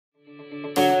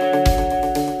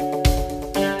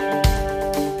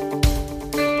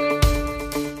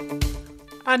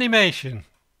Animation.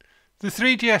 The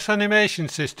Three.JS animation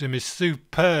system is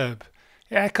superb.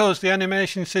 It echoes the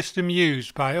animation system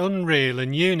used by Unreal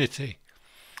and Unity.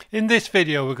 In this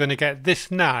video we're going to get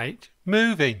this knight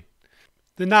moving.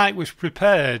 The knight was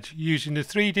prepared using the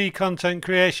 3D content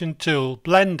creation tool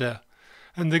Blender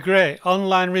and the great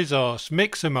online resource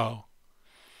Mixamo.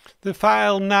 The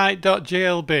file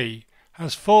knight.jlb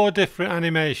has 4 different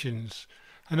animations,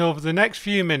 and over the next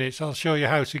few minutes I'll show you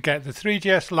how to get the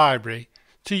Three.JS library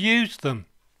to use them.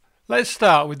 Let's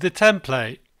start with the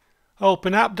template.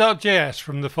 Open app.js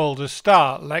from the folder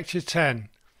Start Lecture 10.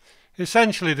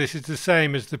 Essentially this is the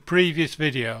same as the previous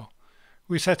video.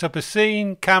 We set up a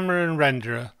scene, camera and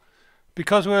renderer.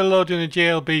 Because we're loading a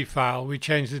JLB file, we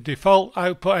change the default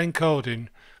output encoding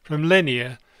from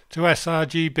linear to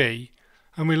sRGB,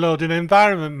 and we load an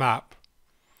environment map.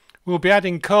 We'll be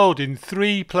adding code in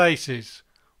 3 places.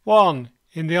 1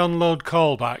 in the onload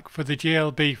callback for the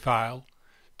JLB file.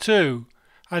 2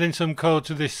 adding some code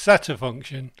to this setter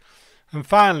function, and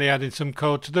finally adding some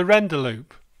code to the render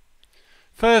loop.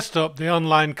 First up, the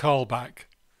online callback.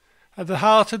 At the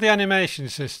heart of the animation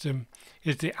system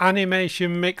is the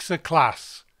animation mixer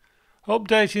class.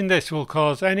 Updating this will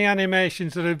cause any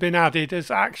animations that have been added as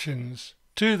actions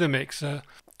to the mixer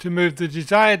to move the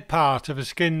desired part of a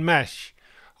skin mesh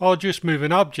or just move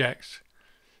an object.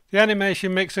 The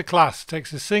animation mixer class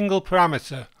takes a single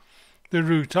parameter, the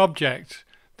root object,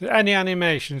 that any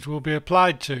animations will be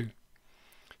applied to.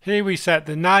 Here we set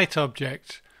the knight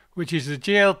object, which is the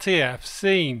GLTF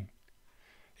scene.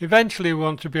 Eventually we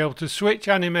want to be able to switch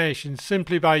animations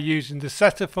simply by using the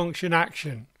setter function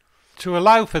action. To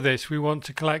allow for this we want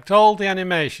to collect all the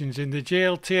animations in the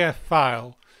GLTF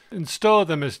file and store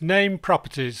them as name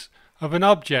properties of an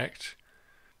object.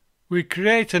 We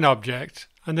create an object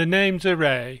and a names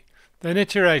array, then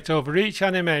iterate over each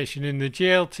animation in the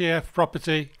GLTF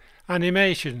property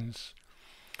animations.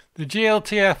 The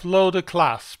GLTF loader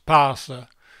class parser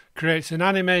creates an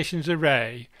animations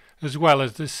array as well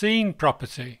as the scene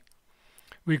property.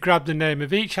 We grab the name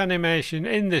of each animation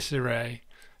in this array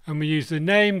and we use the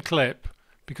name clip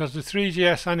because the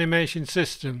Three.JS animation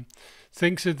system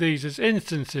thinks of these as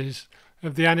instances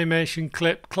of the animation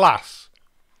clip class.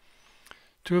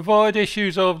 To avoid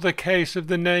issues over the case of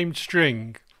the named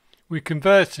string, we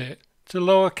convert it to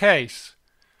lowercase,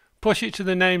 push it to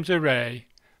the names array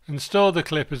and store the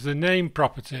clip as the name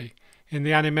property in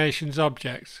the animations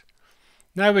object.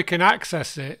 Now we can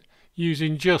access it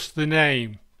using just the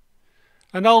name.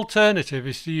 An alternative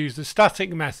is to use the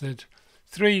static method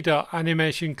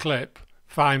 3.animationClip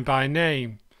find by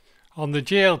name on the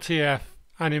GLTF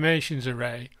animations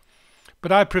array,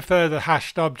 but I prefer the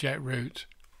hashed object route.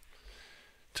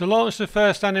 To launch the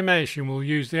first animation we'll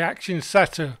use the action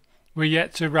setter we're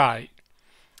yet to write.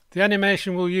 The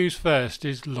animation we'll use first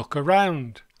is look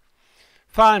around.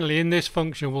 Finally, in this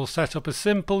function we'll set up a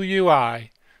simple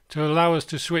UI to allow us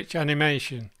to switch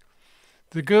animation.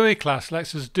 The GUI class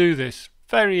lets us do this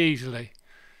very easily.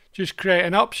 Just create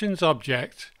an options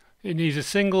object. It needs a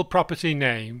single property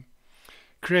name.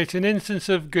 Create an instance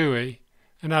of GUI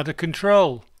and add a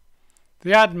control.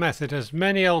 The add method has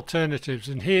many alternatives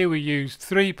and here we use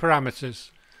 3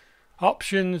 parameters: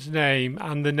 options, name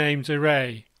and the names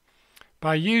array.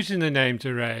 By using the names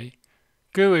array,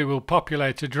 GUI will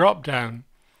populate a drop-down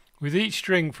with each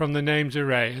string from the names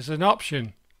array as an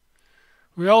option.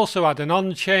 We also add an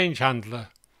onChange handler,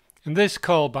 and this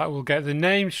callback will get the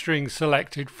name string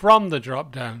selected from the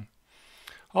drop-down.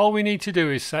 All we need to do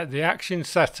is set the action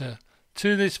setter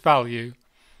to this value,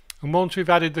 and once we've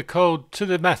added the code to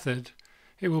the method,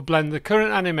 it will blend the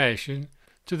current animation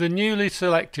to the newly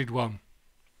selected one.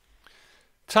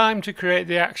 Time to create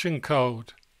the action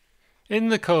code. In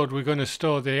the code we're going to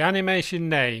store the animation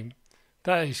name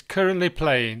that is currently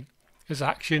playing as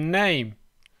action name.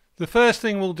 The first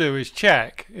thing we'll do is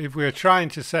check if we are trying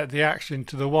to set the action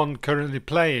to the one currently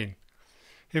playing.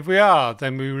 If we are,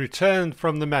 then we return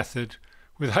from the method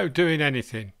without doing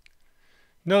anything.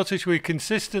 Notice we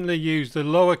consistently use the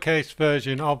lowercase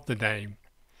version of the name.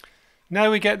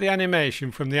 Now we get the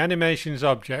animation from the animations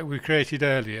object we created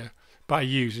earlier by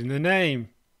using the name.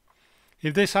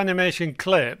 If this animation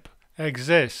clip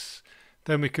exists,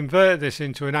 then we convert this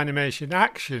into an animation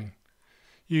action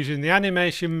using the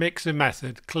animation mixer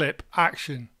method clip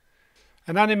action.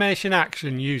 An animation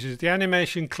action uses the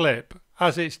animation clip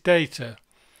as its data,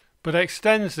 but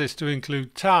extends this to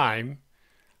include time,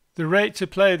 the rate to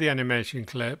play the animation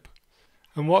clip,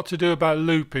 and what to do about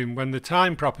looping when the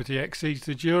time property exceeds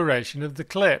the duration of the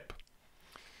clip.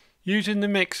 Using the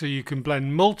mixer you can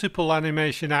blend multiple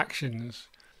animation actions,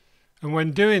 and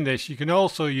when doing this you can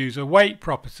also use a wait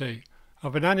property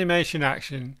of an animation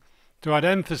action to add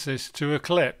emphasis to a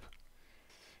clip.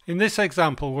 In this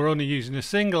example, we're only using a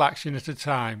single action at a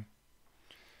time.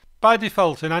 By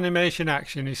default, an animation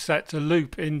action is set to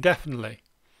loop indefinitely.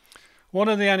 One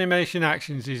of the animation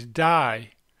actions is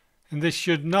die, and this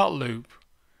should not loop.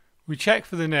 We check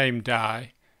for the name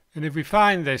die, and if we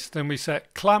find this, then we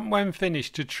set clamp when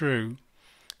finished to true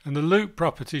and the loop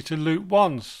property to loop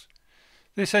once.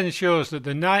 This ensures that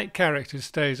the knight character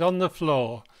stays on the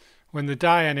floor when the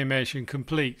die animation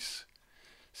completes.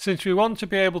 Since we want to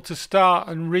be able to start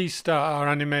and restart our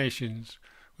animations,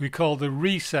 we call the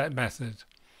reset method.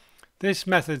 This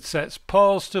method sets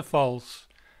pause to false,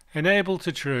 enable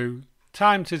to true,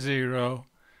 time to 0,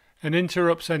 and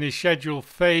interrupts any scheduled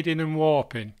fading and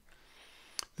warping.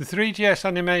 The Three.JS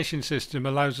animation system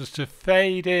allows us to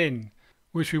fade in,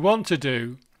 which we want to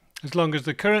do as long as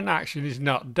the current action is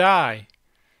not die.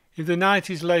 If the knight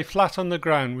is lay flat on the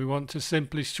ground, we want to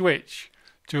simply switch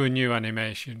to a new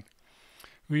animation.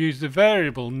 We use the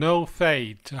variable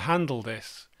noFade to handle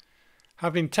this.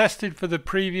 Having tested for the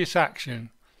previous action,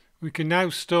 we can now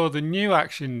store the new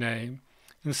action name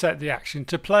and set the action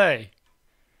to play.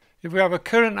 If we have a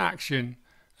current action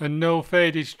and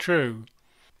noFade is true,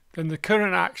 then the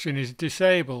current action is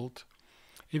disabled.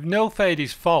 If noFade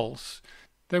is false,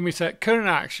 then we set current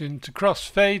action to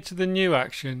crossfade to the new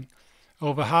action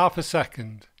over half a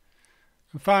second.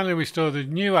 And finally we store the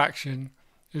new action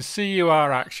as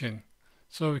CUR action,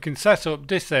 so we can set up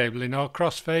disabling or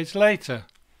crossfades later.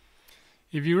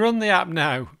 If you run the app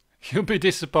now, you'll be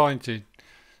disappointed.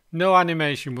 No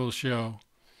animation will show.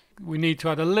 We need to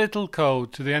add a little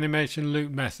code to the animation loop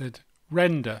method,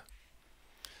 render.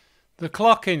 The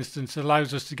clock instance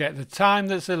allows us to get the time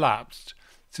that's elapsed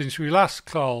since we last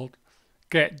called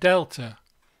getDelta,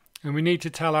 and we need to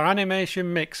tell our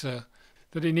animation mixer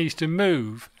that it needs to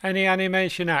move any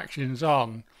animation actions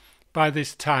on by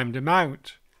this timed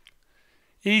amount.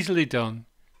 Easily done.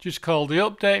 Just call the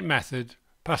update method,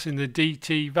 passing the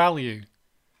DT value.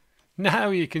 Now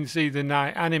you can see the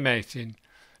knight animating,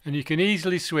 and you can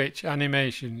easily switch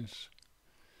animations.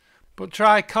 But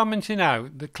try commenting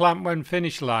out the clamp when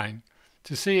finished line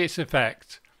to see its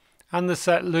effect, and the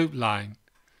set loop line.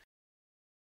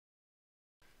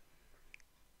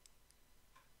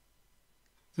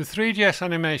 The Three.JS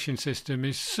animation system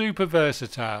is super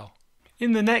versatile.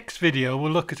 In the next video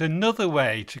we'll look at another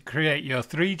way to create your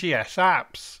Three.JS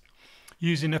apps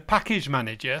using a package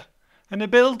manager and a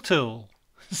build tool.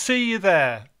 See you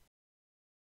there!